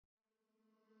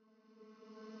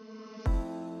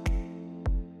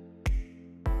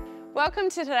Welcome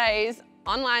to today's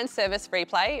online service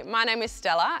replay. My name is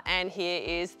Stella and here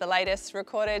is the latest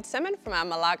recorded sermon from our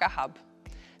Malaga hub.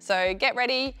 So get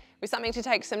ready with something to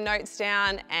take some notes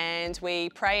down, and we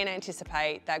pray and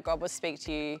anticipate that God will speak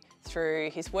to you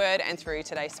through His word and through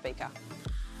today's speaker.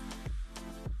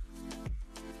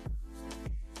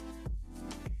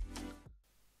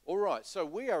 All right, so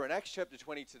we are in Acts chapter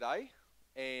 20 today,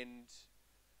 and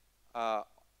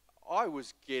I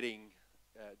was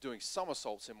doing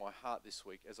somersaults in my heart this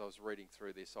week as I was reading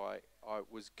through this. I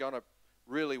was going to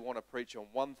really want to preach on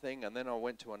one thing, and then I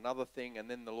went to another thing, and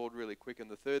then the Lord really quickened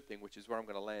the third thing, which is where I'm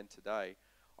going to land today.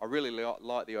 I really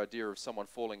like the idea of someone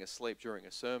falling asleep during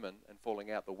a sermon and falling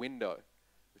out the window,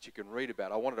 which you can read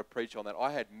about. I wanted to preach on that.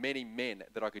 I had many men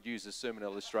that I could use as sermon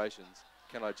illustrations,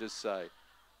 can I just say.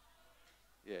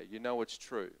 Yeah, you know it's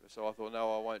true. So I thought,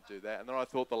 no, I won't do that. And then I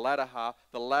thought the latter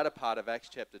part of Acts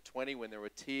chapter 20, when there were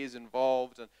tears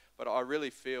involved. But I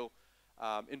really feel,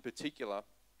 in particular,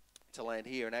 to land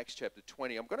here in Acts chapter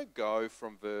 20, I'm going to go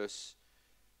from verses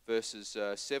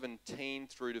 17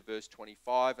 through to verse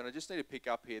 25. And I just need to pick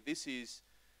up here. This is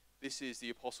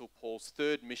the Apostle Paul's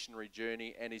third missionary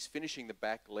journey, and he's finishing the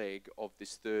back leg of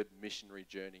this third missionary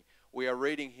journey. We are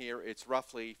reading here, it's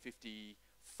roughly 55,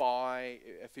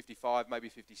 maybe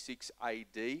 56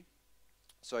 AD.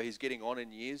 So he's getting on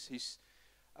in years.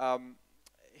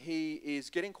 He is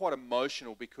getting quite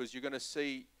emotional, because you're going to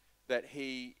see that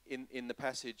he, in the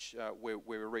passage where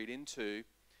we read into,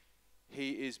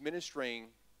 he is ministering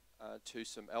to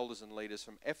some elders and leaders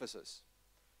from Ephesus.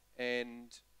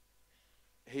 And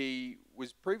he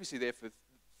was previously there for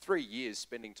 3 years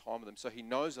spending time with them. So he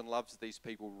knows and loves these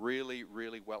people really,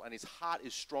 really well. And his heart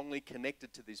is strongly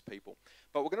connected to these people.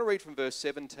 But we're going to read from verse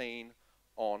 17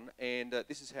 on, and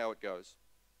this is how it goes.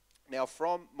 Now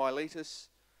from Miletus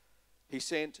he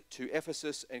sent to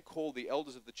Ephesus and called the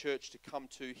elders of the church to come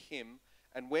to him.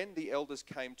 And when the elders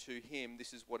came to him,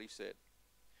 this is what he said.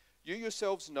 You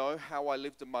yourselves know how I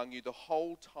lived among you the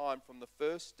whole time from the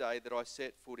first day that I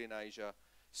set foot in Asia,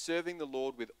 serving the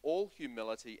Lord with all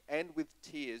humility and with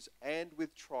tears and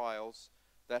with trials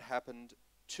that happened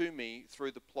to me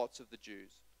through the plots of the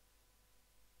Jews.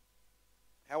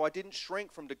 How I didn't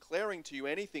shrink from declaring to you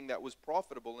anything that was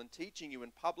profitable and teaching you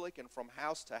in public and from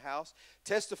house to house,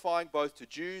 testifying both to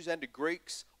Jews and to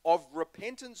Greeks of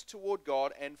repentance toward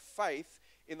God and faith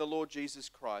in the Lord Jesus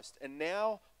Christ. And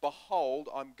now, behold,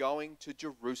 I'm going to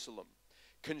Jerusalem,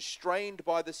 constrained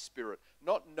by the Spirit,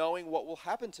 not knowing what will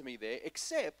happen to me there,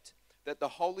 except that the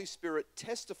Holy Spirit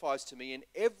testifies to me in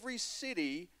every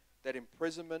city that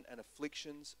imprisonment and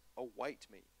afflictions await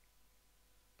me.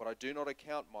 But I do not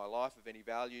account my life of any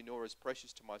value, nor as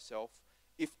precious to myself,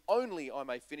 if only I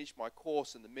may finish my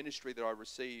course in the ministry that I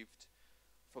received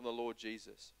from the Lord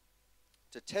Jesus,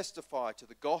 to testify to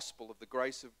the gospel of the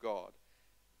grace of God.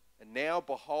 And now,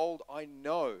 behold, I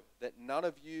know that none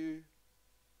of you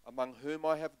among whom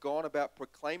I have gone about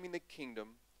proclaiming the kingdom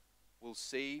will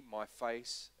see my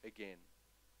face again.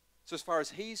 So as far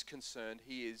as he's concerned,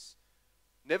 he is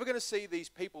never going to see these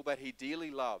people that he dearly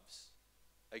loves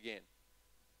again.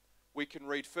 We can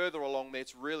read further along there,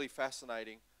 it's really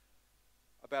fascinating,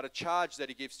 about a charge that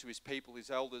he gives to his people, his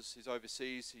elders, his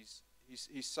overseers.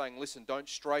 He's saying, listen, don't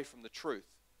stray from the truth.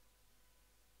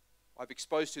 I've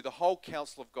exposed to you the whole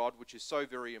counsel of God, which is so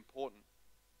very important.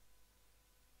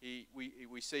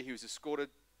 We see he was escorted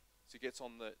as he gets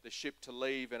on the ship to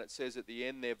leave, and it says at the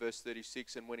end there, verse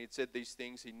 36, and when he'd said these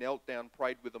things, he knelt down,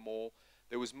 prayed with them all.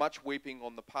 There was much weeping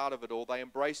on the part of it all. They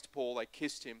embraced Paul, they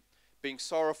kissed him, being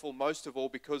sorrowful most of all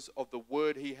because of the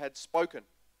word he had spoken,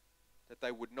 that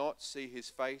they would not see his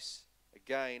face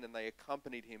again, and they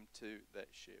accompanied him to that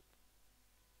ship.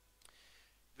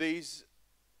 These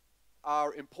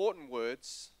are important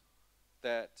words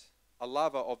that a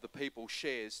lover of the people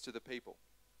shares to the people.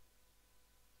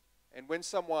 And when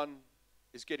someone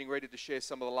is getting ready to share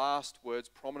some of the last words,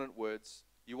 prominent words,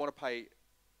 you want to pay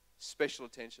special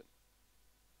attention.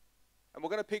 And we're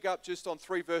going to pick up just on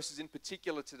 3 verses in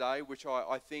particular today, which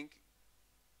I think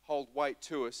hold weight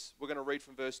to us. We're going to read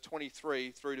from verse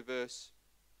 23 through to verse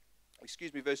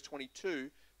 22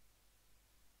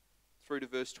 through to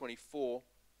verse 24.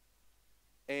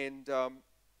 And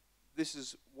this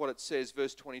is what it says,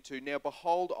 verse 22. Now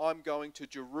behold, I'm going to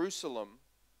Jerusalem,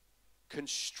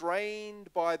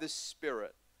 constrained by the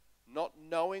Spirit, not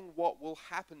knowing what will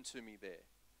happen to me there.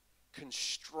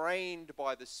 Constrained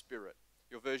by the Spirit.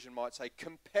 Your version might say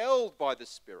compelled by the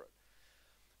Spirit.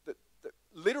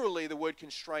 Literally, the word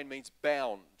constrained means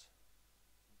bound.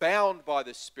 Bound by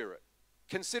the Spirit.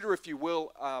 Consider, if you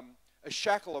will, a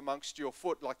shackle amongst your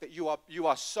foot, like that you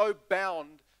are so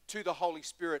bound to the Holy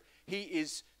Spirit, He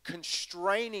is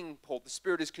constraining Paul. The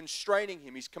Spirit is constraining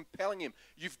him. He's compelling him.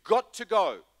 You've got to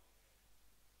go.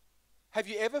 Have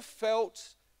you ever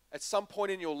felt at some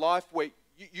point in your life where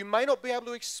you may not be able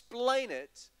to explain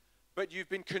it, but you've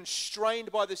been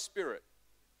constrained by the Spirit?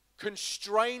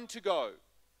 Constrained to go.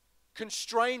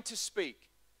 Constrained to speak.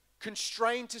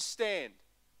 Constrained to stand.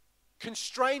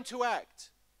 Constrained to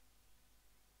act.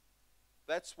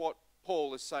 That's what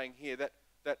Paul is saying here, that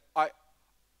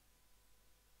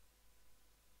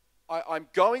I'm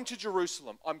going to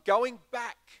Jerusalem. I'm going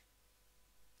back.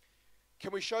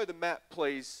 Can we show the map,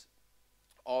 please,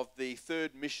 of the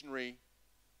third missionary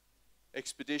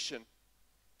expedition?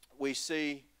 We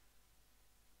see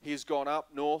he has gone up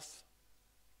north.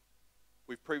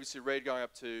 We've previously read going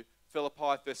up to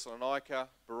Philippi, Thessalonica,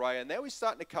 Berea, and now he's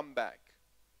starting to come back.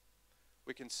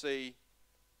 We can see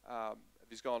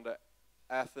he's gone to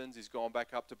Athens, he's gone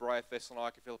back up to Berea,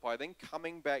 Thessalonica, Philippi, then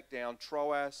coming back down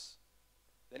Troas,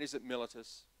 then he's at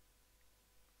Miletus.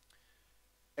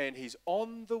 And he's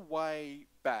on the way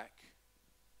back.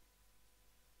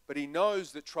 But he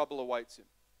knows that trouble awaits him.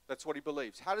 That's what he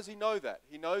believes. How does he know that?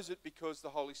 He knows it because the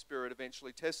Holy Spirit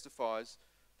eventually testifies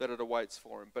that it awaits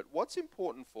for him. But what's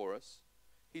important for us,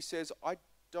 he says, I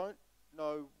don't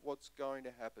know what's going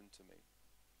to happen to me.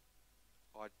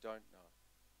 I don't know.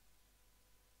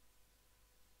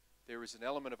 There is an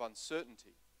element of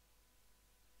uncertainty.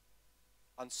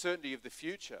 Uncertainty of the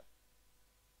future.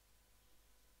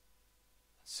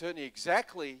 Uncertainty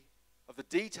exactly of the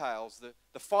details,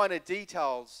 the finer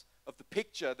details of the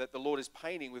picture that the Lord is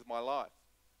painting with my life.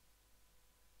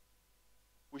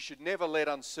 We should never let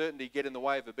uncertainty get in the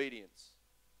way of obedience.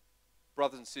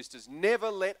 Brothers and sisters, never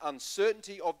let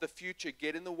uncertainty of the future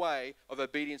get in the way of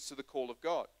obedience to the call of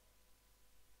God.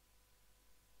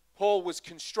 Paul was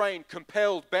constrained,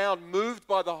 compelled, bound, moved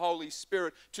by the Holy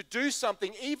Spirit to do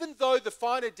something, even though the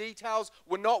finer details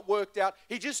were not worked out.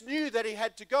 He just knew that he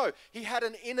had to go. He had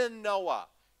an inner knower.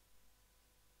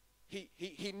 He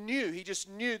just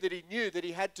knew that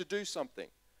he had to do something.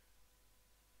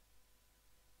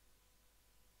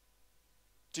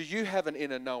 Do you have an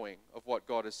inner knowing of what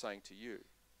God is saying to you?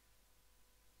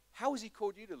 How has he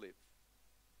called you to live?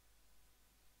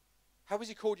 How has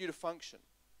he called you to function?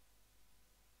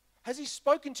 Has he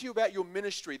spoken to you about your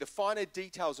ministry, the finer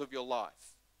details of your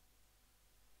life?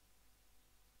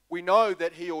 We know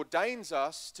that he ordains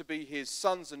us to be his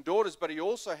sons and daughters, but he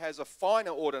also has a finer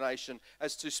ordination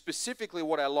as to specifically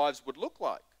what our lives would look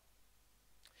like.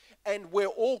 And we're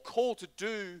all called to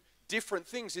do different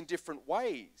things in different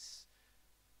ways.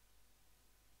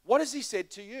 What has he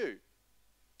said to you?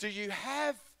 Do you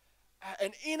have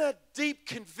an inner deep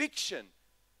conviction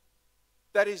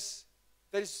that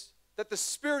the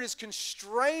Spirit is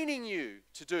constraining you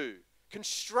to do,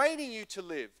 constraining you to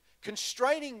live,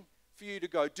 constraining for you to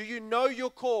go? Do you know your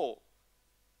call?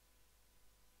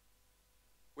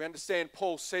 We understand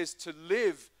Paul says to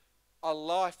live a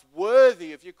life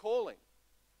worthy of your calling.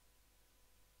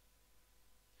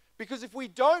 Because if we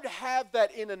don't have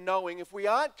that inner knowing, if we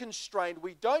aren't constrained,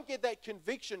 we don't get that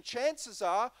conviction, chances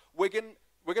are we're going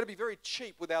to be very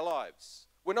cheap with our lives.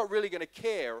 We're not really going to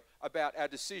care about our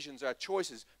decisions, our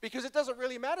choices, because it doesn't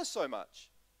really matter so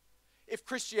much. If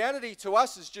Christianity to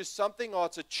us is just something,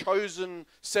 it's a chosen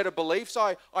set of beliefs.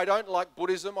 I don't like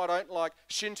Buddhism, I don't like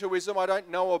Shintoism, I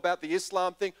don't know about the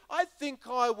Islam thing. I think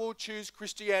I will choose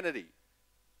Christianity.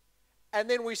 And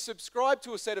then we subscribe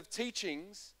to a set of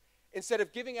teachings instead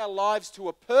of giving our lives to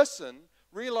a person,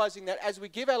 realizing that as we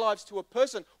give our lives to a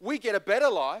person, we get a better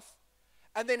life.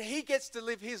 And then he gets to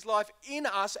live his life in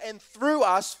us and through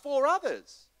us for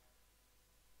others.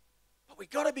 But we've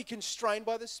got to be constrained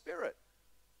by the Spirit.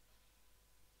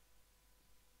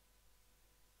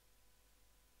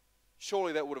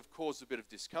 Surely that would have caused a bit of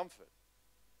discomfort.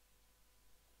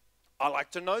 I like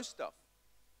to know stuff.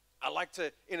 I like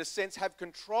to, in a sense, have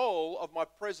control of my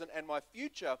present and my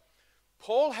future.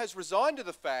 Paul has resigned to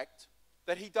the fact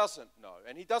that he doesn't know,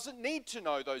 and he doesn't need to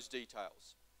know those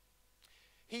details.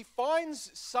 He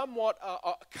finds somewhat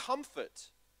a comfort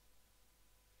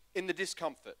in the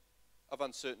discomfort of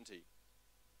uncertainty.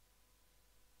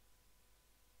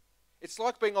 It's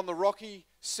like being on the rocky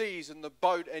seas in the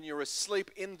boat and you're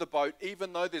asleep in the boat,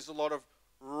 even though there's a lot of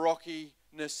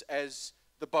rockiness as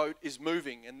the boat is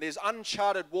moving and there's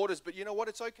uncharted waters, but you know what?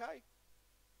 It's okay.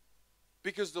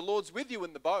 Because the Lord's with you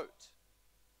in the boat.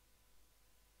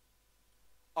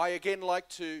 I again like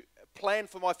to plan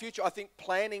for my future. I think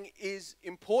planning is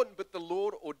important, but the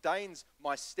Lord ordains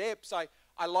my steps.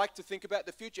 I like to think about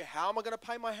the future. How am I going to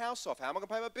pay my house off? How am I going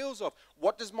to pay my bills off?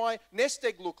 What does my nest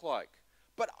egg look like?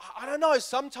 But I don't know.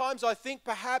 Sometimes I think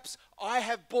perhaps I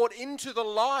have bought into the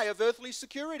lie of earthly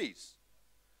securities.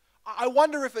 I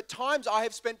wonder if at times I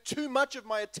have spent too much of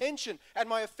my attention and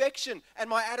my affection and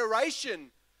my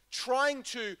adoration trying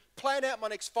to plan out my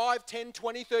next 5, 10,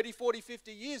 20, 30, 40,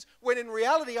 50 years, when in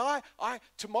reality,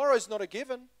 tomorrow's not a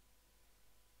given.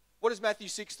 What does Matthew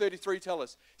 6:33 tell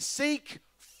us? Seek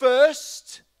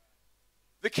first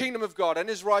the kingdom of God and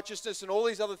his righteousness, and all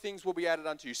these other things will be added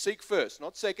unto you. Seek first,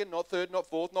 not second, not third, not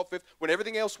fourth, not fifth. When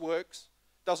everything else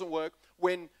doesn't work.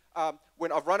 When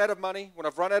I've run out of money, when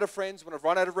I've run out of friends, when I've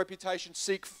run out of reputation,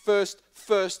 seek first,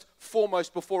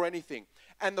 foremost, before anything.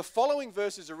 And the following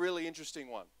verse is a really interesting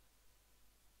one.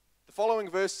 The following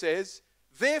verse says,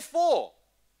 therefore,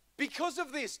 because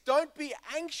of this, don't be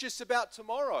anxious about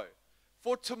tomorrow,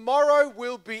 for tomorrow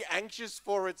will be anxious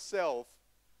for itself.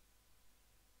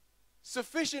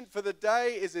 Sufficient for the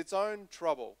day is its own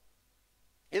trouble.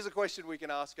 Here's a question we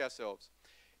can ask ourselves.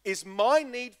 Is my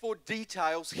need for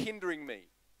details hindering me?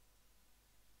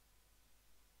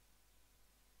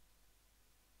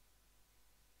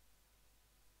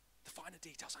 The finer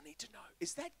details I need to know.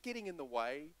 Is that getting in the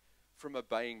way from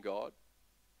obeying God?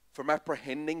 From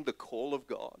apprehending the call of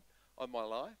God on my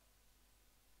life?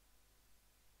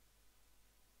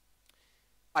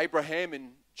 Abraham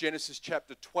in Genesis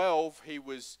chapter 12, he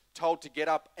was told to get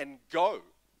up and go,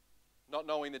 not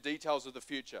knowing the details of the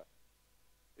future.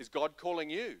 Is God calling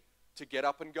you to get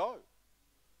up and go?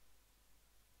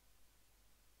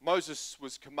 Moses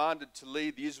was commanded to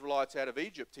lead the Israelites out of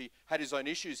Egypt. He had his own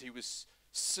issues. He was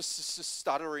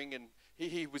stuttering and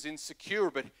he was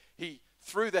insecure, but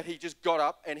through that he just got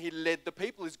up and he led the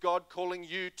people. Is God calling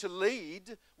you to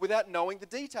lead without knowing the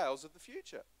details of the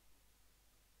future?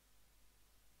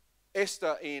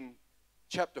 Esther in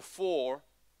chapter 4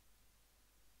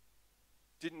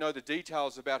 didn't know the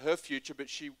details about her future, but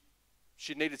she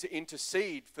needed to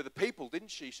intercede for the people, didn't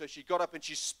she? So she got up and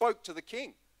she spoke to the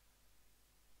king.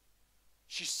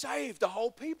 She saved the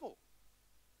whole people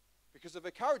because of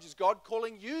her courage. Is God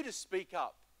calling you to speak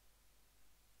up?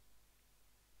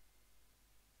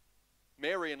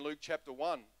 Mary in Luke chapter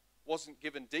 1 wasn't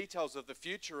given details of the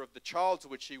future of the child to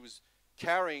which she was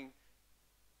carrying,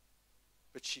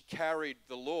 but she carried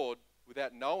the Lord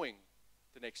without knowing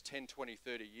the next 10, 20,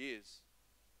 30 years.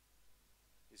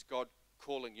 Is God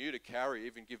calling you to carry,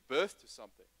 even give birth to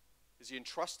something? Is he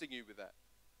entrusting you with that?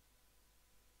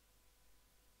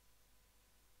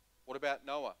 What about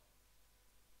Noah?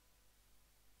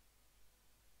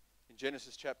 In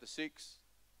Genesis chapter 6,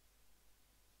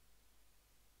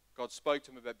 God spoke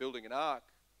to him about building an ark,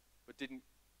 but didn't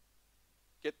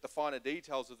get the finer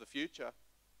details of the future.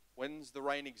 When's the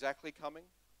rain exactly coming?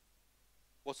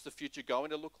 What's the future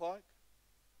going to look like?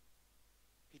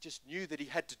 He just knew that he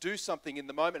had to do something in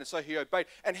the moment, and so he obeyed.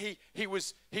 And he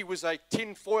was a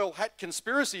tinfoil hat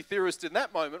conspiracy theorist in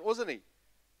that moment, wasn't he?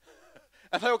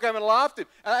 And they all came and laughed at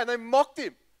him, and they mocked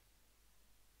him.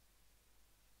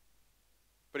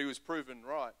 But he was proven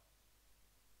right.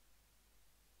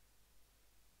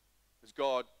 Is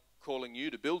God calling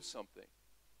you to build something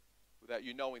without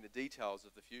you knowing the details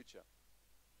of the future?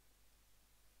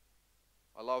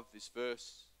 I love this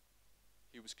verse.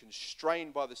 He was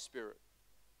constrained by the Spirit,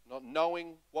 not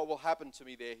knowing what will happen to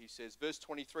me there, he says. Verse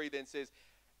 23 then says,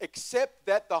 except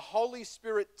that the Holy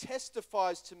Spirit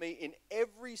testifies to me in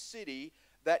every city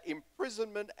that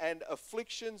imprisonment and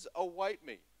afflictions await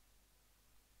me.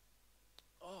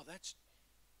 Oh, that's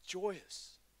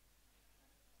joyous.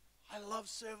 I love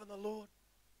serving the Lord.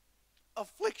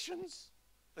 Afflictions,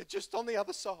 they're just on the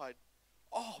other side.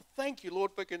 Oh, thank you,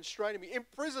 Lord, for constraining me.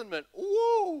 Imprisonment,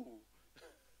 woo!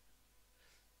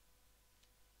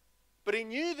 But he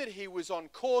knew that he was on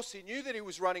course. He knew that he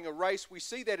was running a race. We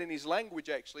see that in his language,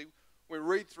 actually. We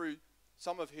read through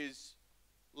some of his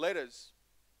letters.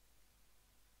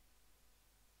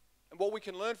 And what we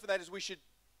can learn from that is we should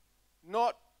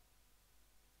not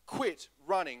quit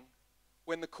running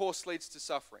when the course leads to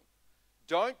suffering.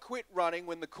 Don't quit running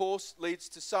when the course leads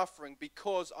to suffering,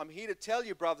 because I'm here to tell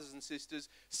you, brothers and sisters,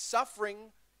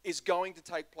 suffering is going to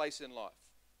take place in life.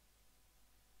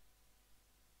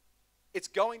 It's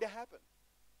going to happen.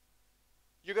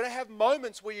 You're going to have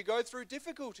moments where you go through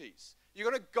difficulties. You're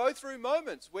going to go through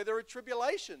moments where there are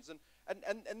tribulations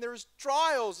and there is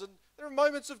trials and there are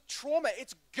moments of trauma.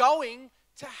 It's going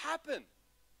to happen.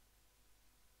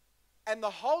 And the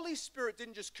Holy Spirit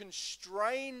didn't just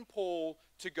constrain Paul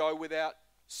to go without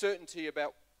certainty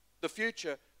about the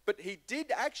future, but he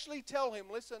did actually tell him,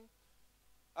 listen,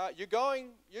 you're going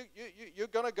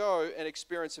to go and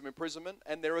experience some imprisonment,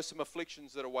 and there are some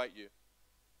afflictions that await you.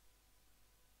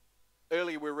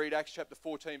 Earlier we read Acts chapter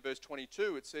 14 verse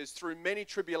 22. It says, through many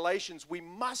tribulations we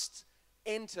must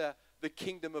enter the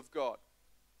kingdom of God.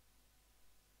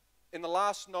 In the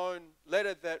last known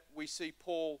letter that we see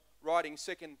Paul writing,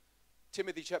 2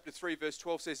 Timothy chapter 3 verse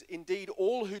 12 says, "Indeed,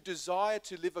 all who desire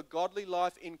to live a godly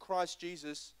life in Christ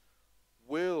Jesus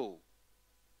will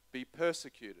be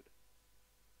persecuted."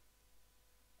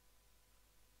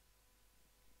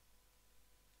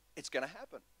 It's going to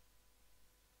happen.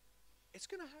 It's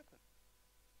going to happen.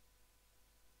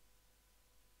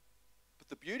 But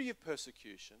the beauty of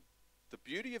persecution, the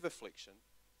beauty of affliction,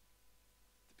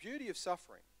 the beauty of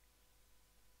suffering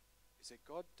is that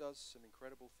God does some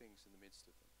incredible things in the midst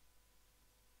of them.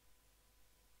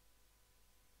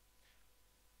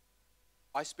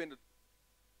 I spend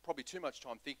probably too much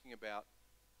time thinking about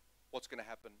what's going to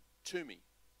happen to me.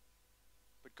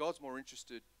 But God's more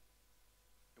interested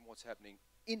in what's happening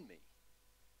in me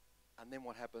and then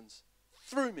what happens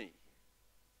through me.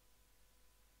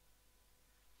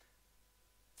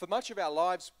 For much of our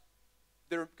lives,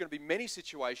 there are going to be many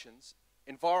situations,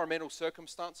 environmental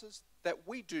circumstances, that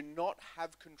we do not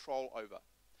have control over.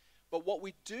 But what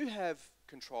we do have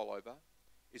control over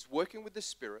is working with the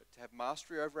Spirit to have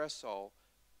mastery over our soul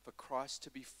for Christ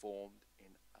to be formed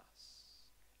in us.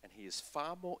 And He is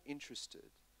far more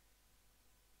interested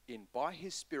in, by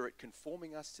His Spirit,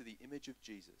 conforming us to the image of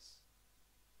Jesus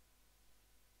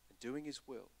and doing His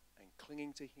will and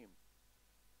clinging to Him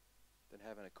than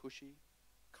having a cushy,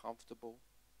 comfortable,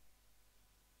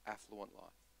 affluent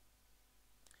life.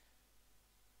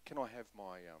 Can I have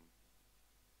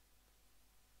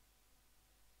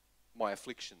my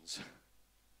afflictions?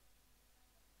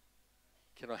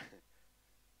 Can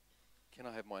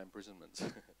I have my imprisonments?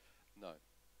 No.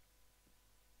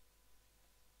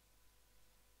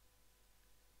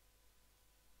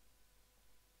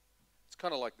 It's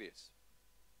kind of like this.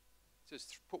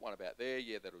 Just put one about there,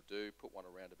 yeah, that'll do. Put one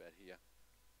around about here.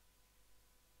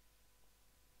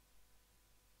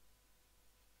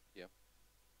 Yeah.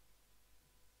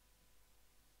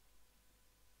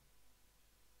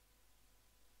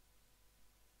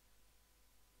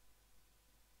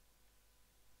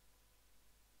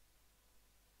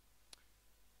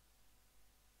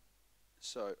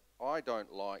 So I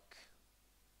don't like,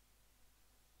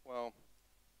 well,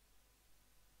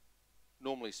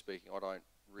 normally speaking, I don't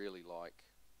really like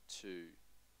to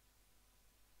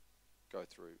go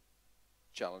through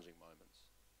challenging moments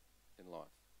in life.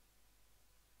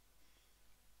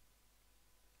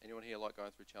 Anyone here like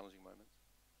going through challenging moments?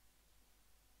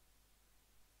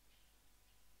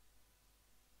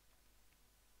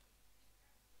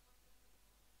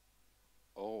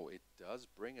 Oh, it does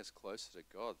bring us closer to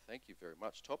God. Thank you very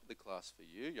much. Top of the class for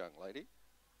you, young lady.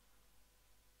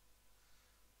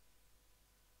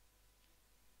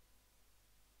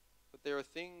 But there are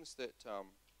things that,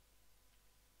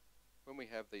 when we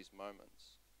have these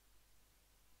moments,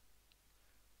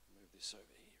 move this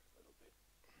over here a little bit.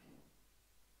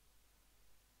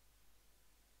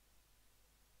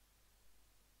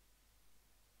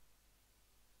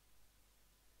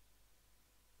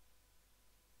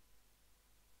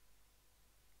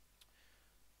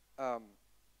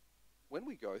 When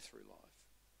we go through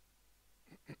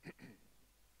life,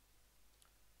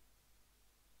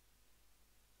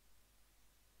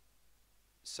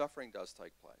 suffering does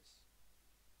take place.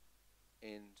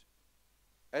 And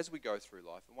as we go through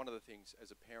life, and one of the things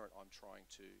as a parent I'm trying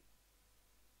to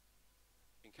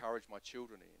encourage my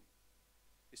children in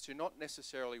is to not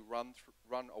necessarily run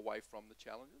away from the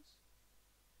challenges.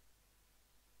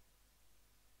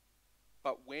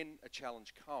 But when a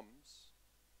challenge comes,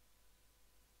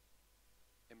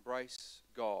 embrace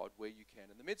God where you can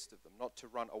in the midst of them, not to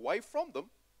run away from them,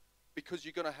 because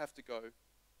you're going to have to go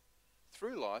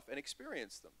through life and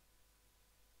experience them.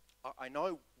 I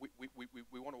know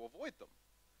we want to avoid them.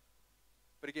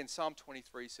 But again, Psalm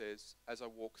 23 says, "As I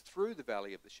walk through the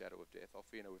valley of the shadow of death, I'll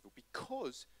fear no evil,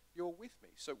 because you're with me."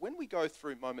 So when we go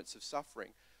through moments of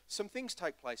suffering, some things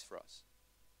take place for us.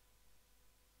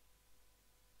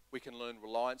 We can learn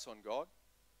reliance on God.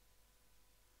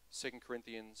 2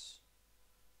 Corinthians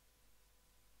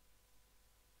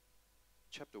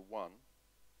chapter 1,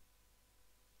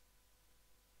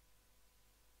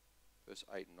 verse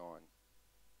 8 and 9.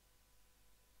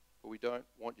 "But we don't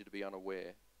want you to be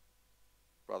unaware,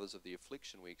 brothers, of the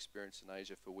affliction we experienced in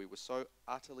Asia, for we were so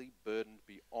utterly burdened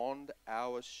beyond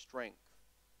our strength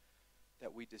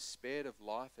that we despaired of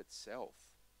life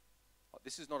itself."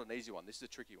 This is not an easy one. This is a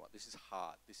tricky one. This is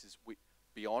hard. This is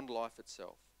beyond life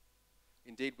itself.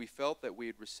 "Indeed, we felt that we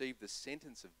had received the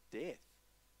sentence of death.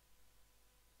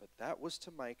 But that was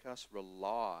to make us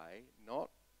rely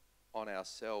not on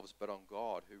ourselves, but on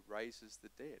God who raises the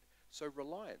dead." So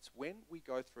reliance. When we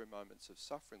go through moments of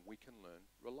suffering, we can learn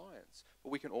reliance. But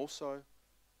we can also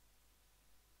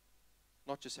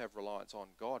not just have reliance on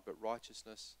God, but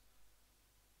righteousness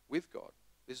with God.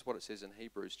 This is what it says in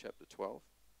Hebrews chapter 12.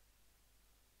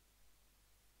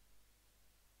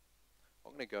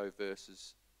 I'm going to go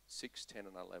verses 6, 10,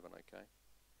 and 11, okay?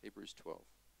 Hebrews 12.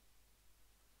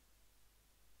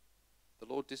 The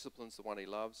Lord disciplines the one he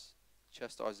loves,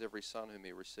 chastises every son whom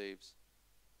he receives.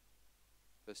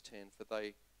 Verse 10, for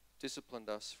they disciplined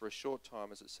us for a short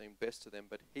time as it seemed best to them,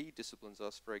 but he disciplines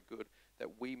us for our good,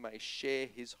 that we may share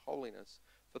his holiness.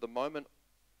 For the moment,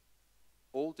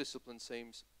 all discipline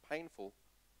seems painful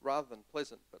rather than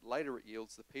pleasant, but later it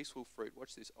yields the peaceful fruit,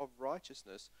 watch this, of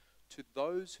righteousness to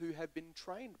those who have been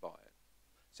trained by it.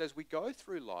 So as we go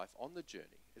through life on the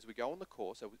journey, as we go on the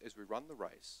course, as we run the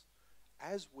race,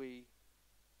 as we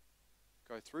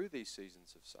go through these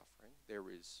seasons of suffering, there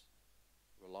is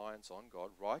reliance on God,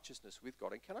 righteousness with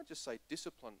God. And can I just say,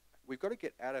 discipline, we've got to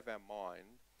get out of our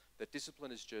mind that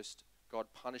discipline is just God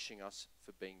punishing us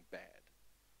for being bad.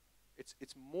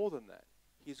 It's more than that.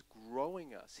 He's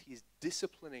growing us. He's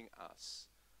disciplining us.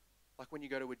 Like when you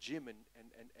go to a gym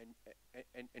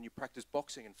and you practice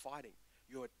boxing and fighting,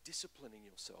 you're disciplining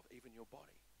yourself, even your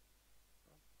body.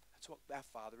 That's what our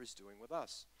Father is doing with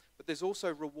us. But there's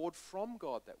also reward from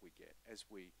God that we get as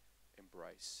we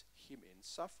embrace him in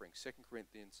suffering. 2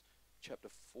 Corinthians chapter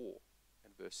 4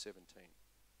 and verse 17.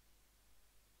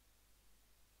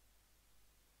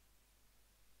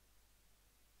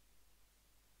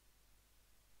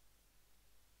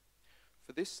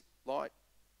 For this light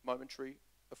momentary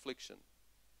affliction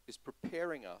is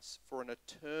preparing us for an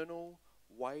eternal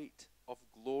weight of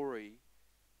glory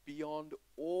beyond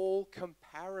all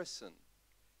comparison.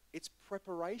 It's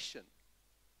preparation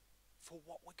for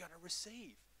what we're going to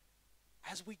receive.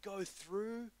 As we go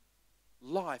through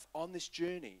life on this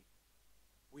journey,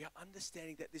 we are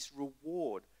understanding that this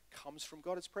reward comes from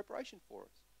God. It's preparation for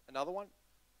us. Another one,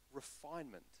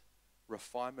 refinement.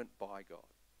 Refinement by God.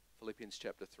 Philippians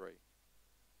chapter 3.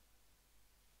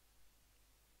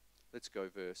 Let's go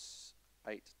verse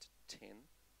 8 to 10.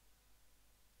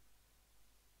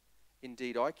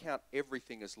 Indeed, I count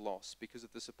everything as loss because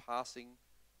of the surpassing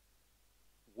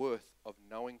worth of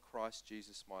knowing Christ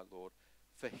Jesus my Lord.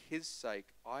 For his sake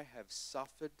I have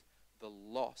suffered the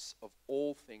loss of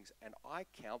all things, and I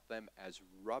count them as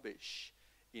rubbish,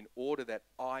 in order that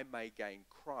I may gain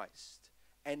Christ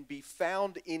and be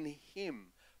found in him,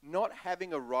 not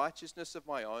having a righteousness of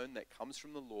my own that comes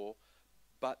from the law,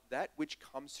 but that which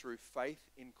comes through faith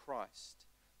in Christ,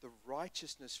 the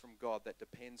righteousness from God that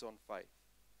depends on faith.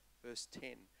 Verse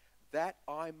 10, that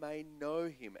I may know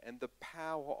him and the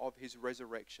power of his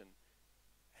resurrection,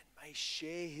 and may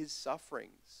share his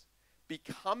sufferings,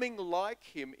 becoming like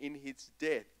him in his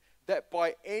death, that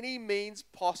by any means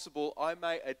possible I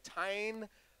may attain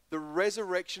the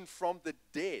resurrection from the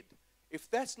dead.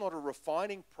 If that's not a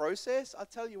refining process, I'll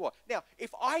tell you what. Now, if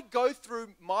I go through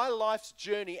my life's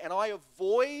journey and I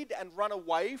avoid and run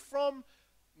away from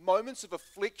moments of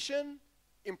affliction,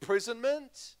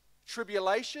 imprisonment,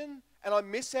 tribulation, and I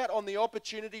miss out on the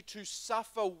opportunity to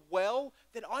suffer well,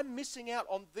 then I'm missing out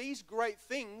on these great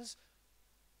things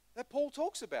that Paul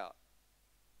talks about.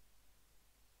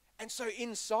 And so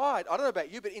inside, I don't know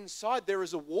about you, but inside there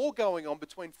is a war going on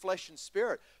between flesh and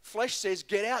spirit. Flesh says,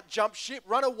 get out, jump ship,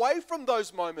 run away from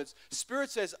those moments. Spirit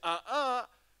says,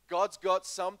 God's got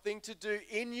something to do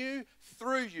in you,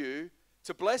 through you,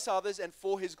 to bless others and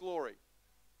for his glory.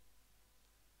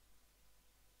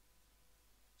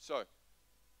 So, a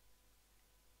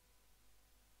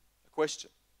question.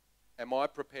 Am I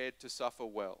prepared to suffer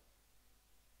well?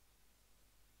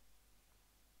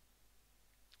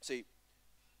 See,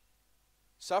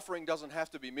 suffering doesn't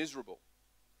have to be miserable,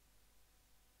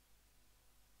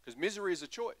 because misery is a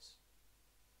choice.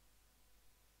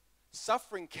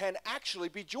 Suffering can actually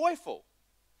be joyful.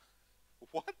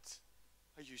 What?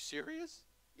 Are you serious?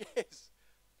 Yes.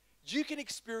 You can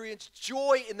experience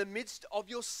joy in the midst of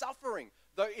your suffering,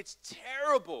 though it's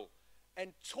terrible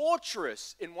and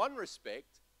torturous in one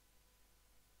respect.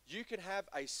 You can have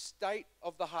a state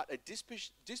of the heart, a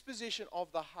disposition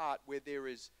of the heart where there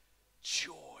is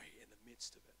joy in the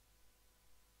midst of it.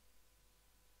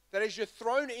 That as you're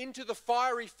thrown into the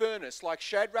fiery furnace like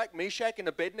Shadrach, Meshach, and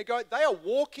Abednego, they are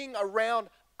walking around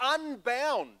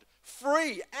unbound,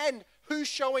 free. And who's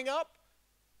showing up?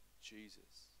 Jesus.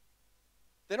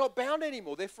 They're not bound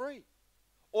anymore, they're free.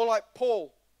 Or like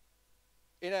Paul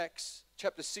in Acts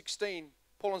chapter 16,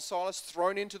 Paul and Silas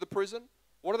thrown into the prison.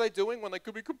 What are they doing when they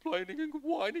could be complaining and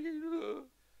whining?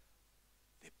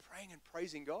 They're praying and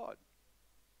praising God.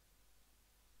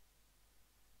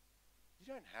 You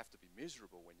don't have to be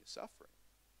miserable when you're suffering.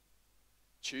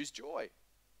 Choose joy.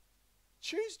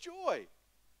 Choose joy.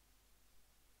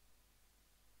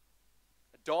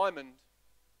 diamond,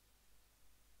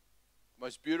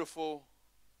 most beautiful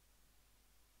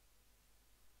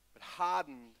but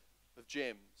hardened of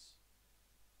gems,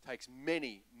 takes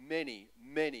many, many,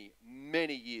 many,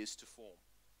 many years to form.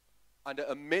 Under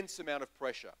immense amount of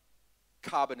pressure,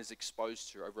 carbon is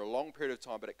exposed to over a long period of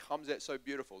time, but it comes out so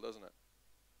beautiful, doesn't it?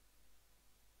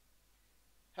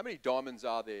 How many diamonds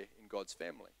are there in God's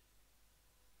family?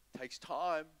 Takes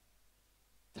time,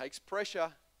 takes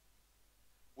pressure.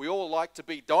 We all like to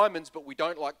be diamonds, but we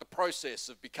don't like the process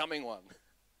of becoming one.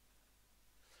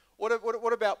 What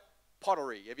about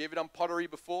pottery? Have you ever done pottery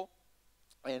before?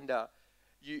 And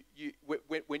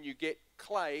when you get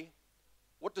clay,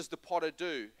 what does the potter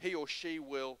do? He or she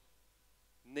will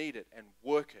knead it and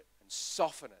work it and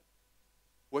soften it.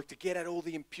 Work to get out all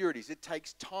the impurities. It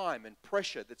takes time and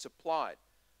pressure that's applied.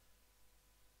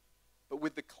 But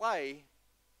with the clay,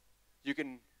 you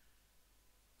can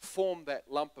form that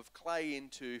lump of clay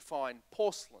into fine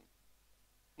porcelain.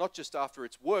 Not just after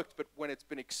it's worked, but when it's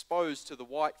been exposed to the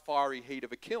white, fiery heat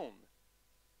of a kiln.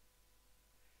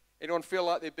 Anyone feel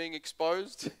like they're being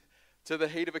exposed to the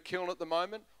heat of a kiln at the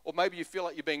moment? Or maybe you feel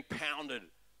like you're being pounded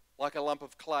like a lump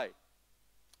of clay.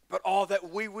 But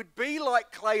that we would be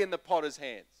like clay in the potter's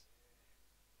hands.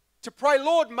 To pray,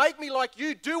 Lord, make me like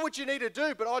you. Do what you need to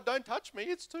do, but don't touch me.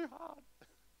 It's too hard.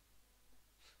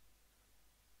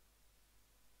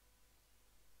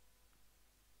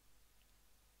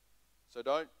 So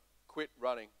don't quit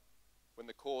running when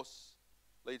the course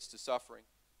leads to suffering.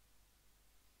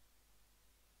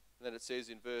 And then it says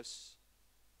in verse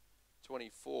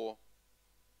 24,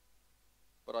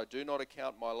 but I do not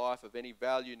account my life of any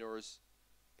value nor as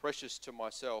precious to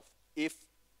myself, if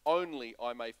only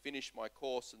I may finish my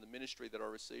course in the ministry that I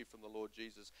received from the Lord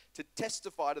Jesus, to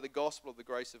testify to the gospel of the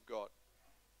grace of God.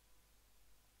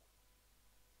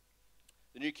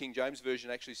 The New King James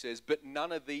Version actually says, but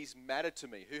none of these matter to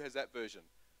me. Who has that version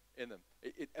in them?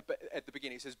 At the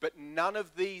beginning it says, but none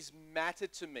of these matter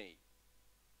to me.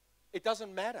 It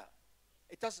doesn't matter.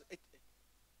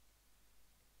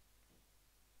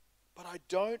 But I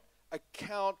don't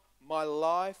account my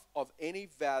life of any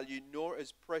value nor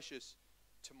as precious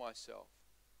to myself.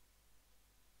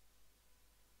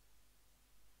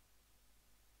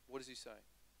 What is he saying?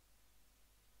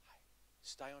 Hey,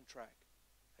 stay on track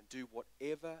and do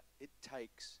whatever it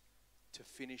takes to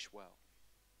finish well.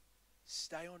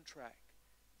 Stay on track.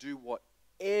 Do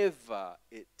whatever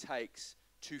it takes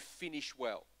to finish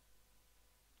well.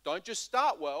 Don't just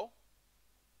start well,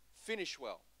 finish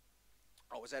well.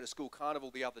 I was at a school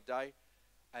carnival the other day,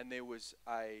 and there was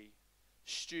a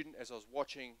student, as I was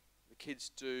watching the kids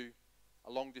do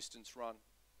a long distance run,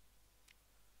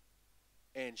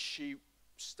 and she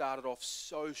started off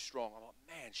so strong. I'm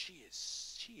like, man, she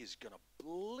is going to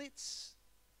blitz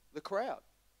the crowd.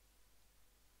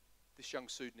 This young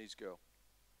Sudanese girl.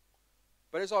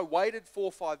 But as I waited 4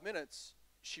 or 5 minutes,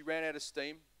 she ran out of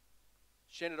steam.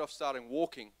 She ended up starting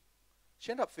walking.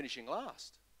 She ended up finishing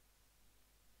last.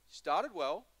 She started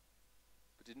well,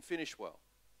 but didn't finish well.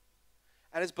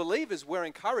 And as believers, we're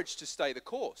encouraged to stay the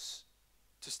course,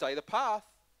 to stay the path,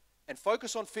 and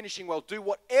focus on finishing well. Do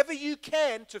whatever you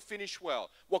can to finish well.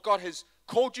 What God has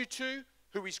called you to,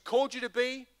 who He's called you to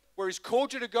be, where He's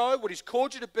called you to go, what He's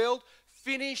called you to build,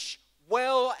 finish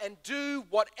well and do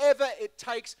whatever it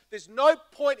takes. There's no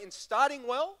point in starting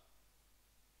well,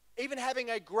 even having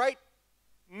a great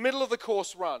middle of the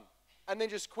course run, and then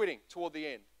just quitting toward the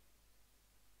end.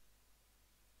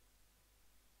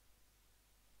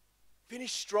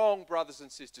 Finish strong, brothers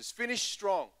and sisters. Finish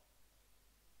strong.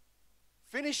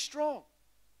 Finish strong.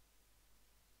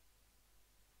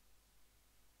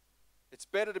 It's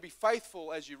better to be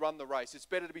faithful as you run the race. It's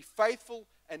better to be faithful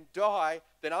and die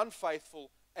than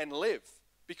unfaithful and live.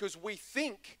 Because we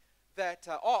think that,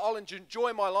 I'll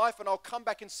enjoy my life and I'll come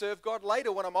back and serve God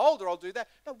later. When I'm older, I'll do that.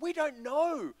 No, we don't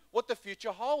know what the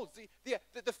future holds.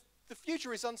 The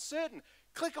future is uncertain.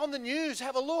 Click on the news,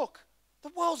 have a look.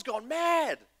 The world's gone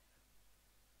mad.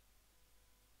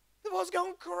 The world's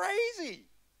going crazy.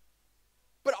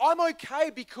 But I'm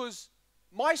okay because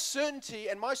my certainty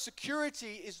and my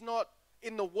security is not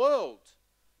in the world.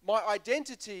 My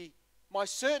identity, my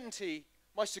certainty,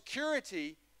 my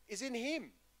security is in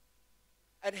Him.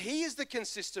 And He is the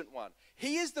consistent one.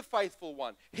 He is the faithful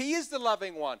one. He is the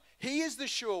loving one. He is the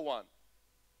sure one.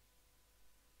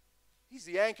 He's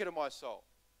the anchor to my soul.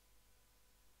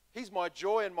 He's my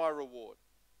joy and my reward.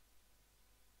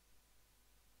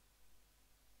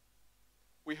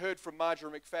 We heard from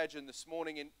Marjorie McFadgen this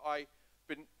morning, and I've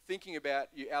been thinking about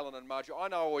you, Alan and Marjorie. I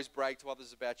know I always brag to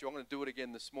others about you. I'm going to do it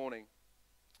again this morning.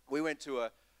 We went to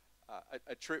a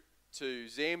trip to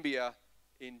Zambia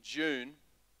in June,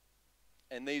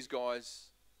 And these guys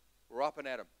were up and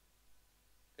at 'em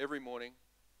every morning,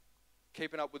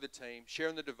 keeping up with the team,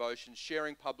 sharing the devotions,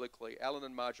 sharing publicly, Alan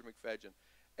and Marjorie McFadgen.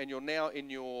 And you're now in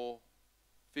your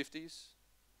 50s?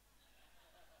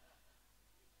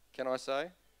 Can I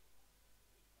say?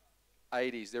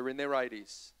 80s. They're in their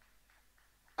 80s.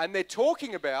 And they're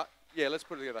talking about, yeah, let's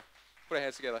put it together. Put our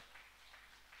hands together.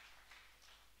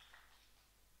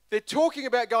 They're talking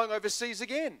about going overseas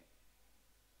again.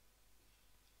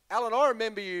 Alan, I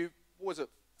remember you, what was it,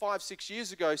 5, 6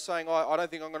 years ago saying, I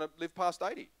don't think I'm going to live past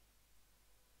 80.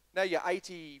 Now you're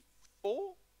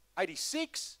 84,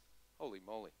 86. Holy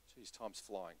moly. Jeez, time's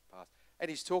flying past. And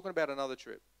he's talking about another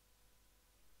trip.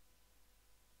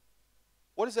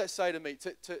 What does that say to me?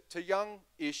 To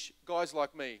young-ish guys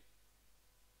like me?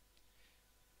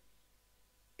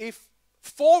 If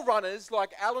forerunners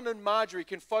like Alan and Marjorie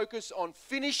can focus on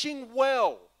finishing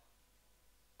well,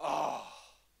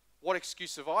 what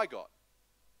excuse have I got?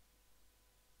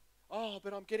 Oh,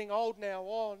 but I'm getting old now.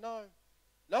 Oh, no.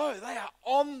 No, they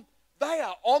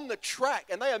are on the track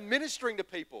and they are ministering to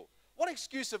people. What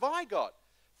excuse have I got?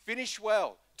 Finish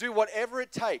well. Do whatever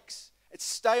it takes.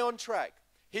 Stay on track.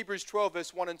 Hebrews 12,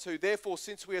 verse 1 and 2. Therefore,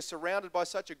 since we are surrounded by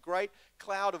such a great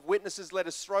cloud of witnesses, let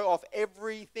us throw off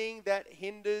everything that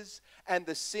hinders and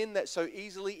the sin that so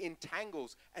easily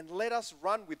entangles, and let us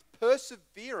run with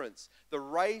perseverance the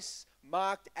race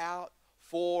marked out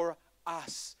for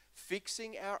us,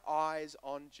 fixing our eyes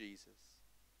on Jesus.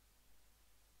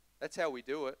 That's how we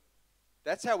do it.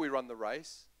 That's how we run the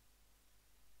race.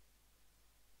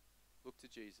 Look to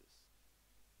Jesus.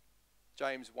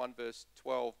 James 1 verse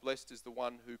 12, blessed is the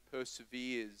one who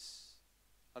perseveres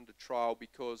under trial,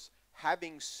 because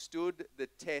having stood the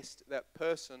test, that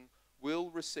person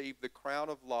will receive the crown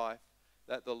of life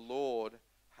that the Lord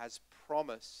has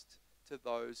promised to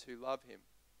those who love him.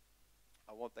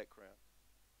 I want that crown.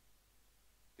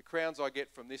 The crowns I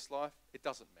get from this life, it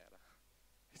doesn't matter.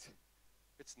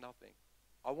 It's nothing.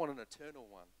 I want an eternal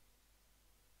one.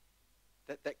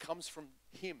 That comes from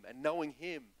him and knowing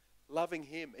him, loving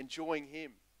him, enjoying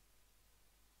him.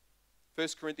 1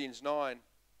 Corinthians 9,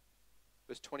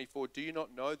 verse 24, do you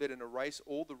not know that in a race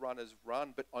all the runners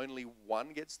run, but only one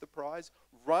gets the prize?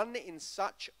 Run in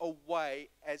such a way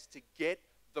as to get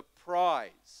the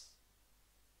prize.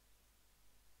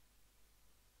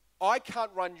 I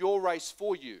can't run your race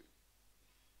for you.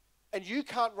 And you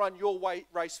can't run your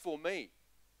race for me.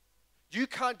 You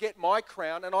can't get my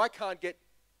crown and I can't get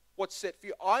what's set for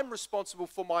you. I'm responsible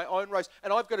for my own race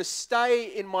and I've got to stay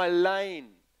in my lane.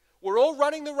 We're all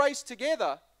running the race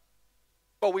together,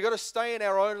 but we've got to stay in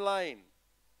our own lane.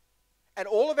 And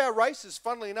all of our races,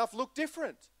 funnily enough, look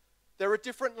different. They're at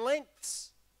different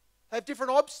lengths. They have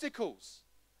different obstacles.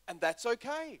 And that's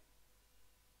okay.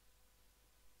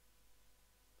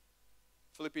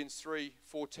 Philippians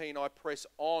 3:14, I press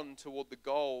on toward the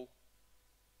goal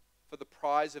for the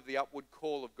prize of the upward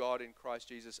call of God in Christ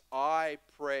Jesus. I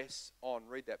press on.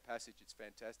 Read that passage. It's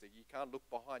fantastic. You can't look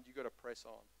behind. You've got to press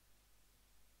on.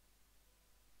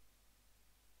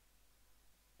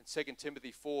 In 2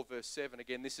 Timothy 4 verse 7,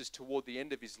 again, this is toward the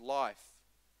end of his life.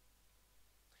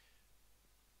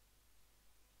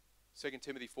 2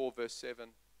 Timothy 4 verse 7,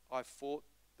 I fought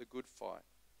the good fight.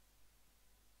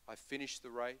 I finished the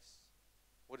race.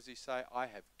 What does he say? I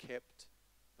have kept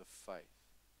the faith.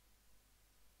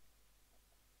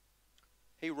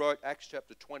 He wrote Acts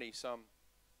chapter 20 some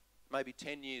maybe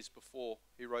 10 years before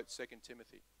he wrote 2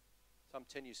 Timothy. Some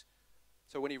 10 years.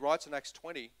 So when he writes in Acts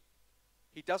 20,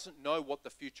 he doesn't know what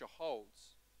the future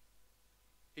holds.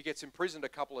 He gets imprisoned a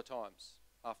couple of times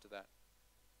after that.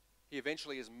 He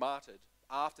eventually is martyred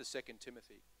after 2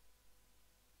 Timothy.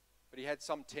 But he had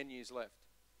some 10 years left.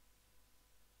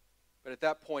 But at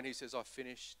that point he says, I've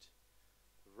finished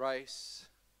the race.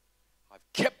 I've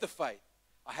kept the faith.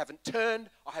 I haven't turned,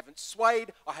 I haven't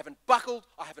swayed, I haven't buckled,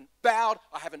 I haven't bowed,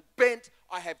 I haven't bent.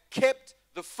 I have kept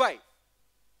the faith.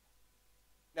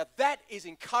 Now that is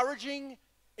encouraging,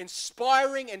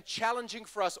 inspiring, and challenging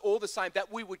for us all the same,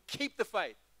 that we would keep the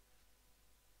faith.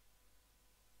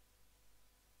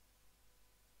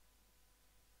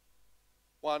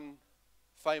 One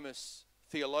famous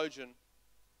theologian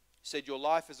said, your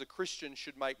life as a Christian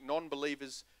should make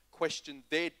non-believers question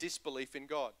their disbelief in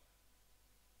God.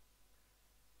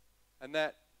 And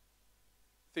that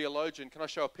theologian, can I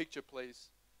show a picture, please?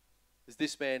 Is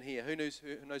this man here. Who knows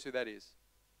who that is?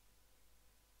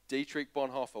 Dietrich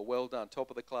Bonhoeffer. Well done. Top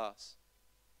of the class.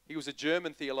 He was a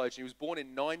German theologian. He was born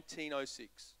in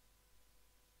 1906.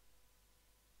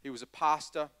 He was a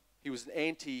pastor. He was an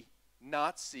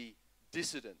anti-Nazi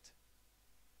dissident.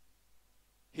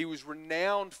 He was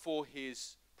renowned for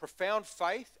his profound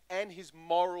faith and his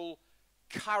moral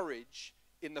courage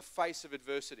in the face of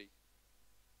adversity.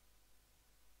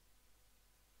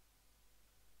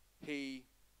 He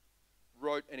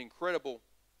wrote an incredible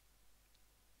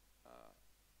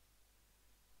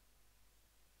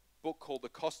book called The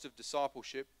Cost of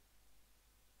Discipleship.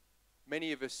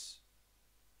 Many of us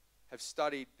have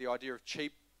studied the idea of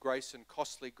cheap grace and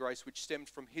costly grace, which stemmed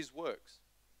from his works.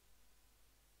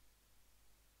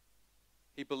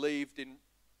 He believed in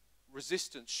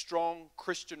resistance, strong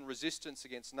Christian resistance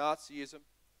against Nazism.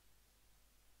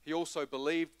 He also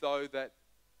believed, though, that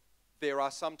there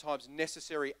are sometimes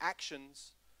necessary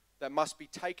actions that must be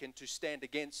taken to stand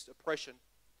against oppression,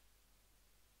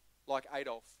 like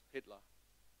Adolf Hitler.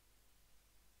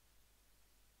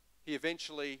 He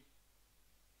eventually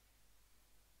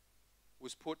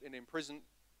was put in a prison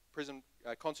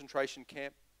concentration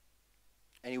camp,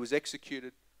 and he was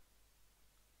executed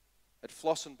at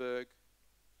Flossenburg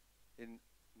in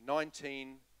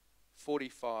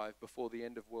 1945, before the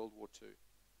end of World War II,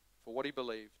 for what he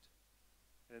believed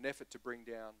in an effort to bring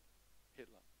down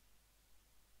Hitler.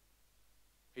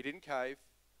 He didn't cave,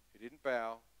 he didn't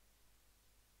bow,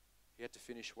 he had to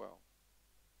finish well.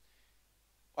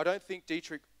 I don't think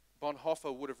Dietrich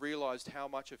Bonhoeffer would have realized how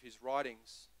much of his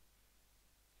writings,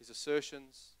 his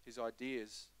assertions, his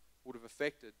ideas would have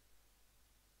affected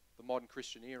the modern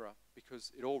Christian era,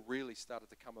 because it all really started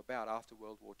to come about after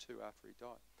World War II, after he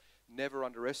died. Never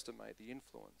underestimate the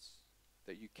influence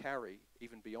that you carry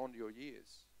even beyond your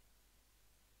years.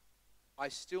 I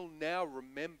still now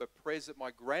remember prayers that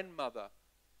my grandmother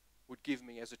would give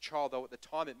me as a child, though at the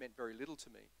time it meant very little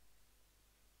to me.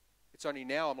 It's only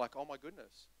now I'm like, oh my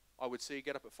goodness. I would see her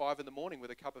get up at 5 in the morning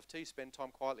with a cup of tea, spend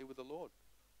time quietly with the Lord.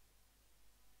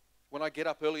 When I get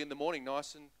up early in the morning,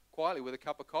 nice and quietly with a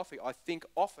cup of coffee, I think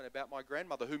often about my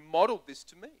grandmother who modeled this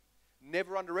to me.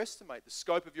 Never underestimate the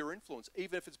scope of your influence,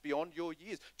 even if it's beyond your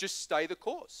years. Just stay the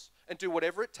course and do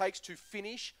whatever it takes to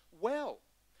finish well.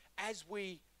 As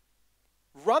we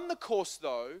run the course,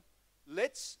 though,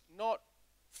 let's not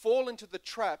fall into the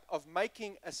trap of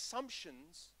making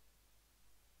assumptions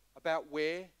about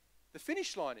where the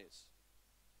finish line is.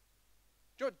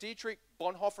 Do you know what Dietrich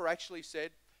Bonhoeffer actually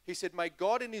said? He said, may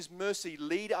God in his mercy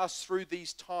lead us through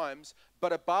these times,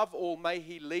 but above all, may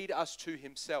he lead us to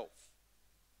himself.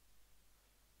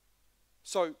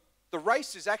 So the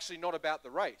race is actually not about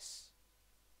the race.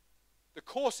 The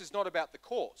course is not about the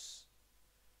course.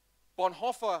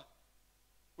 Bonhoeffer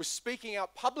was speaking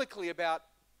out publicly about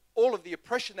all of the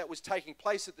oppression that was taking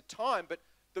place at the time, but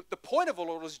the point of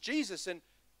all was Jesus. And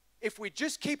if we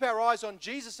just keep our eyes on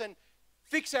Jesus and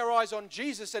fix our eyes on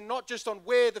Jesus and not just on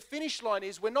where the finish line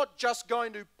is, we're not just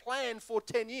going to plan for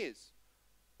 10 years.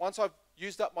 Once I've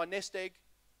used up my nest egg,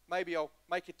 maybe I'll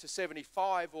make it to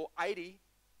 75 or 80,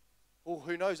 or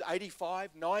who knows,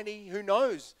 85, 90, who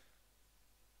knows?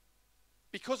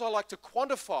 Because I like to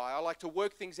quantify, I like to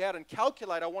work things out and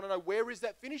calculate, I want to know, where is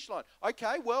that finish line?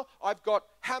 Okay, well, I've got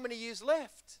how many years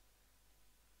left?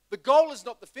 The goal is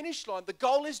not the finish line, the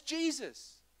goal is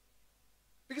Jesus.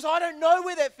 Because I don't know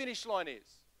where that finish line is.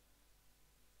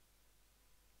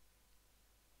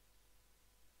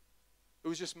 It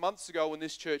was just months ago in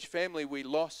this church family we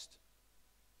lost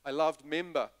a loved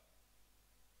member,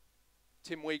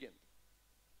 Tim Wiegand.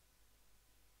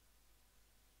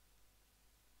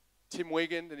 Tim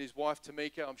Wiegand and his wife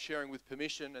Tamika, I'm sharing with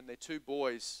permission, and their 2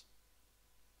 boys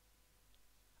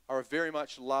are a very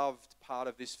much loved part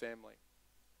of this family.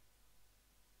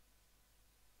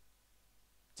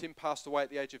 Tim passed away at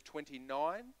the age of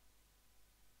 29,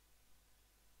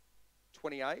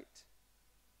 28.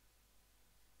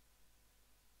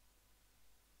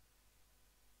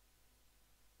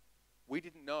 We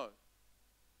didn't know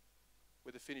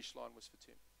where the finish line was for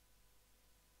Tim.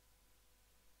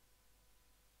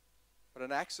 But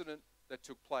an accident that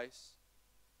took place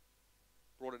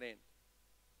brought an end.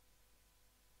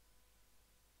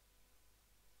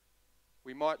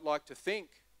 We might like to think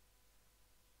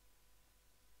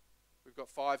we've got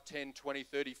 5, 10, 20,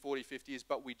 30, 40, 50 years,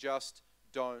 but we just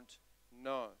don't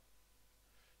know.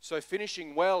 So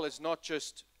finishing well is not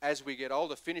just as we get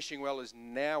older. Finishing well is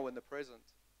now in the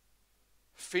present.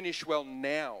 Finish well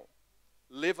now.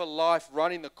 Live a life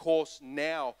running the course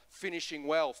now, finishing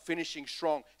well, finishing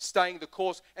strong, staying the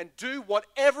course, and do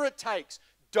whatever it takes.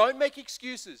 Don't make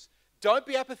excuses. Don't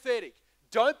be apathetic.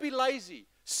 Don't be lazy.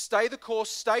 Stay the course,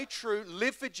 stay true,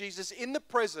 live for Jesus in the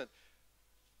present,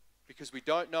 because we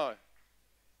don't know.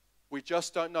 We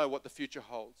just don't know what the future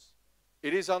holds.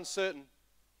 It is uncertain,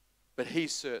 but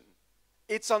He's certain.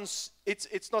 It's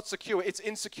not secure, it's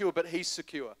insecure, but He's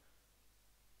secure.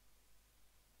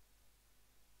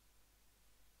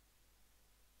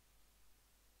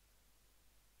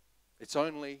 It's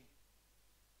only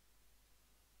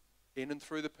in and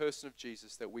through the person of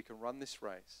Jesus that we can run this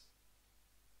race.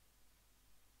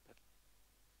 But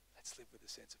let's live with a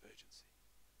sense of urgency.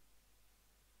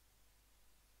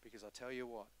 Because I tell you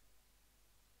what,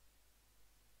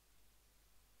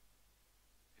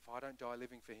 if I don't die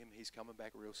living for him, he's coming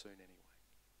back real soon anyway.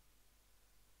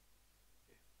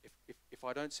 If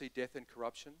I don't see death and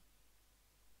corruption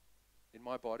in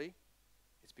my body,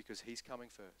 it's because he's coming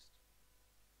first.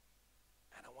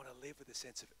 And I want to live with a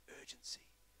sense of urgency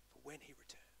for when he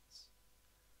returns,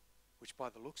 which by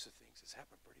the looks of things has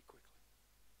happened pretty quickly.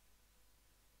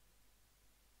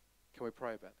 Can we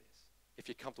pray about this? If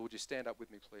you're comfortable, would you stand up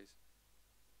with me, please?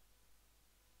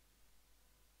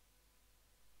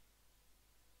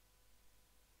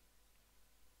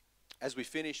 As we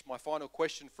finish, my final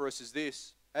question for us is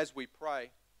this. As we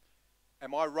pray,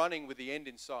 am I running with the end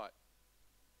in sight?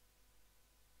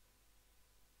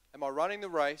 Am I running the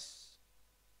race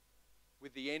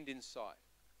with the end in sight?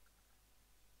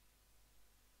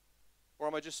 Or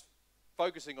am I just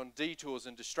focusing on detours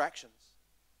and distractions?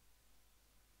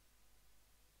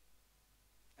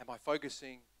 Am I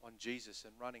focusing on Jesus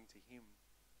and running to him,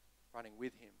 running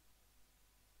with him,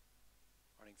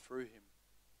 running through him?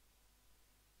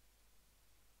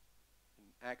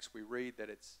 In Acts we read that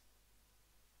it's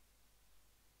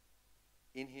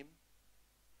in him,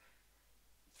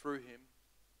 through him,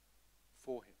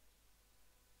 for him.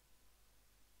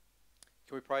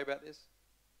 Can we pray about this?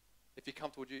 If you're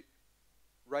comfortable, would you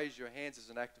raise your hands as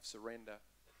an act of surrender?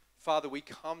 Father, we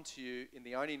come to you in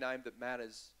the only name that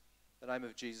matters, the name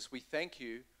of Jesus. We thank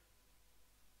you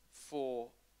for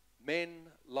men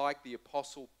like the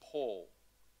Apostle Paul,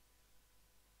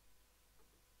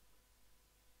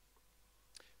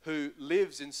 who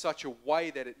lives in such a way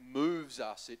that it moves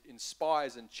us, it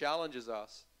inspires and challenges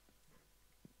us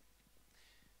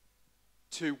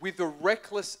to, with a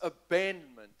reckless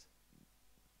abandonment,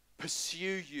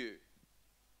 pursue you,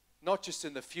 not just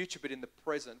in the future but in the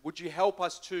present. Would you help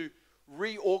us to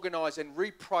reorganize and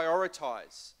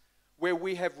reprioritize where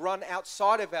we have run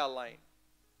outside of our lane,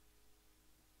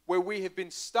 where we have been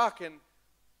stuck, and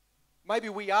maybe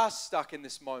we are stuck in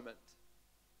this moment.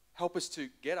 Help us to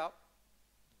get up,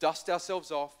 dust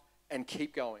ourselves off, and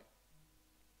keep going.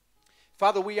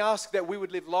 Father, we ask that we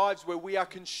would live lives where we are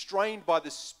constrained by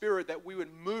the Spirit, that we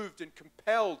would moved and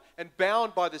compelled and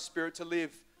bound by the Spirit to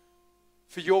live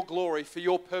for your glory, for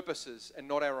your purposes, and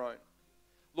not our own.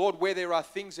 Lord, where there are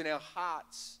things in our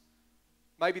hearts,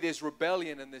 maybe there's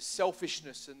rebellion and there's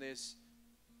selfishness and there's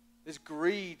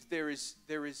greed, there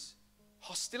is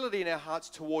hostility in our hearts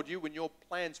toward you when your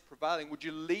plan's prevailing. Would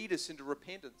you lead us into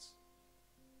repentance?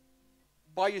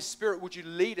 By your Spirit, would you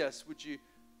lead us? Would you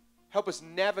help us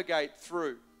navigate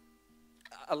through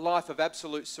a life of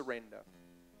absolute surrender?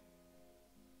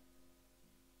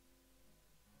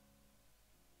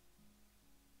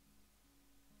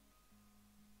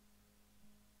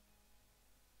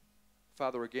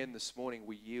 Father, again this morning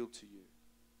we yield to you.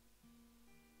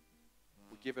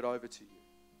 We give it over to you.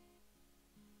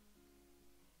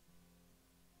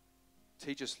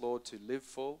 Teach us, Lord, to live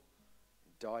full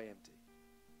and die empty.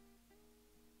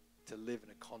 To live in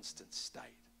a constant state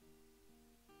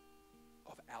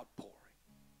of outpouring.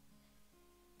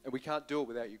 And we can't do it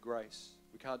without your grace.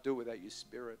 We can't do it without your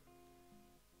Spirit.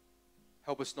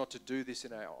 Help us not to do this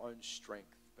in our own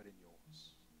strength, but in yours.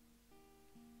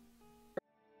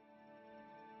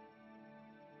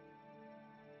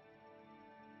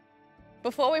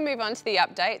 Before we move on to the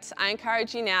updates, I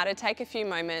encourage you now to take a few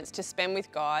moments to spend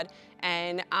with God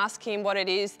and ask him what it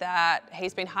is that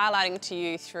he's been highlighting to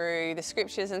you through the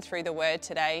scriptures and through the word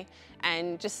today,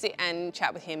 and just sit and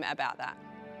chat with him about that.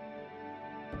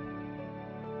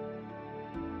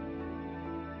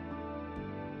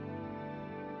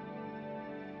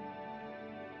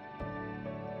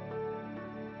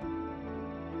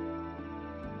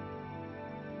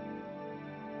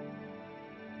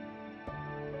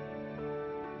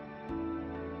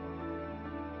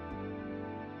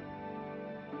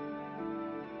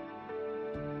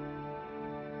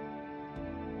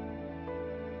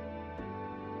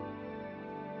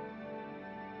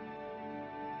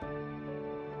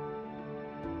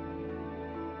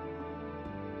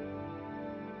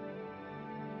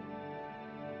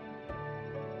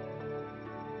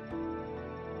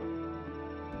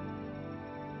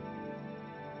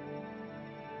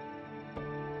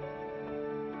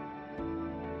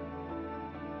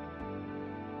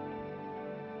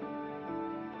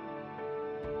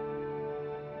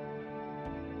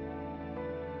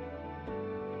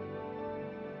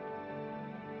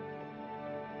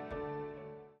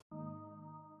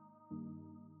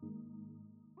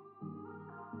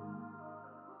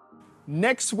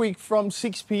 Next week from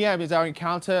 6 p.m. is our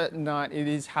encounter night. It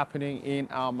is happening in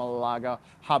our Malaga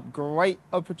hub. Great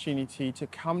opportunity to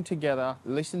come together,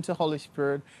 listen to Holy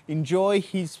Spirit, enjoy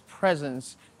His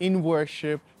presence in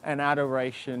worship and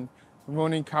adoration. We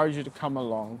want to encourage you to come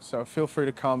along, so feel free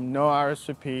to come. No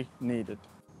RSVP needed.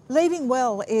 Leading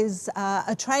Well is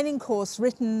a training course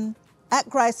written at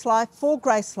GraceLife for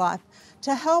GraceLife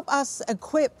to help us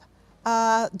equip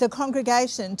the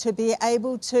congregation to be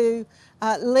able to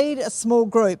lead a small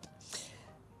group.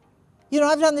 You know,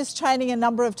 I've done this training a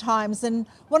number of times, and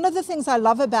one of the things I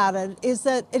love about it is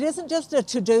that it isn't just a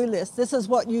to-do list, this is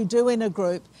what you do in a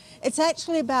group. It's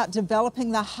actually about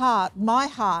developing the heart, my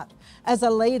heart, as a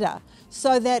leader,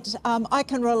 so that I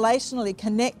can relationally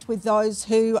connect with those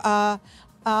who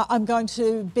I'm going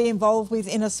to be involved with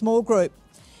in a small group.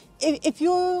 If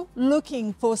you're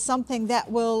looking for something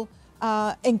that will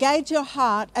engage your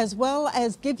heart as well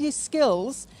as give you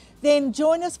skills, then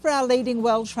join us for our Leading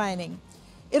Well training.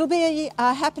 It'll be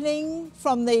happening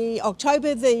from the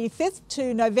October the 5th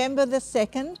to November the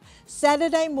 2nd,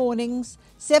 Saturday mornings,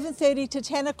 7:30 to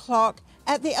 10 o'clock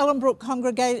at the Ellenbrook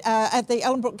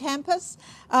campus,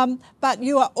 but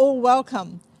you are all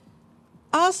welcome.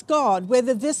 Ask God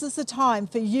whether this is the time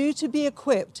for you to be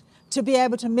equipped to be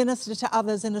able to minister to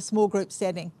others in a small group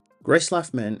setting.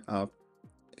 GraceLife men are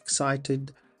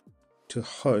excited to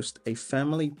host a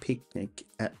family picnic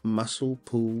at Muscle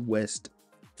Pool West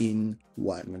in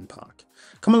Whiteman Park.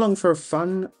 Come along for a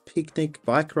fun picnic,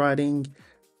 bike riding,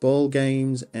 ball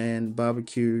games and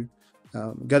barbecue.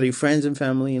 Gather your friends and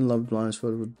family and loved ones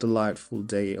for a delightful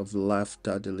day of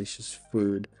laughter, delicious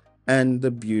food and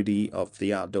the beauty of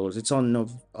the outdoors. It's on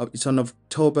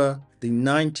October the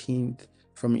 19th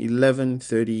from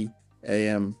 11:30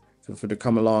 a.m. Feel free to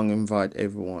come along and invite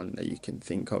everyone that you can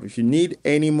think of. If you need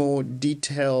any more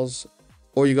details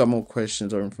or you got more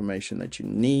questions or information that you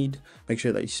need, make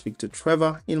sure that you speak to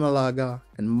Trevor in Malaga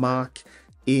and Mark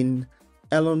in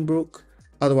Ellenbrook.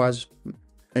 Otherwise,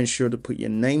 ensure to put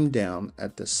your name down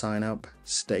at the sign-up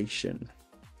station.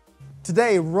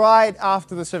 Today, right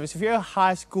after the service, if you're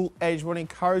high school age, I want to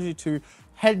encourage you to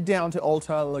head down to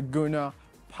Alta Laguna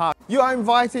Park. You are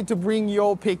invited to bring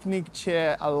your picnic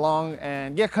chair along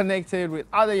and get connected with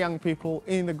other young people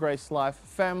in the GraceLife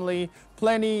family.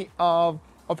 Plenty of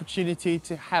opportunity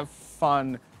to have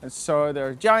fun. And so there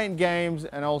are giant games,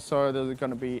 and also there's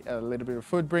going to be a little bit of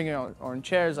food. Bring your own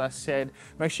chairs, I said.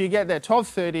 Make sure you get there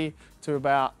 12:30 to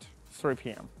about 3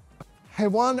 p.m. Hey,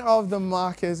 one of the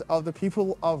markers of the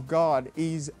people of God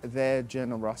is their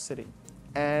generosity.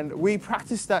 And we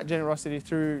practice that generosity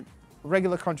through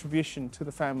regular contribution to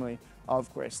the family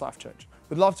of GraceLife Church.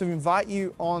 We'd love to invite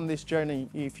you on this journey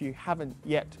if you haven't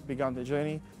yet begun the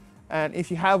journey. And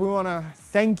if you have, we want to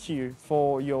thank you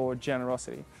for your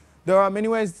generosity. There are many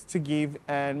ways to give,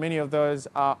 and many of those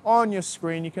are on your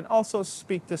screen. You can also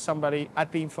speak to somebody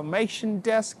at the information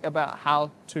desk about how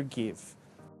to give.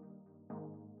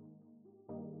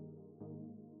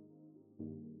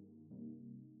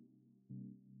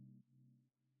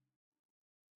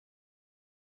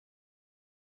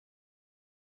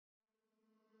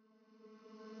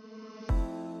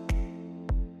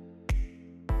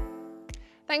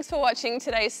 Thanks for watching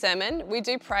today's sermon. We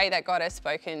do pray that God has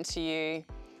spoken to you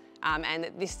and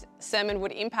that this sermon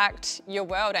would impact your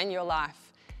world and your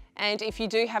life. And if you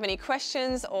do have any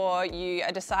questions or you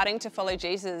are deciding to follow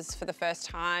Jesus for the first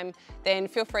time, then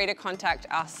feel free to contact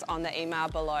us on the email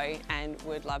below and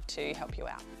we'd love to help you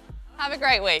out. Have a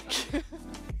great week.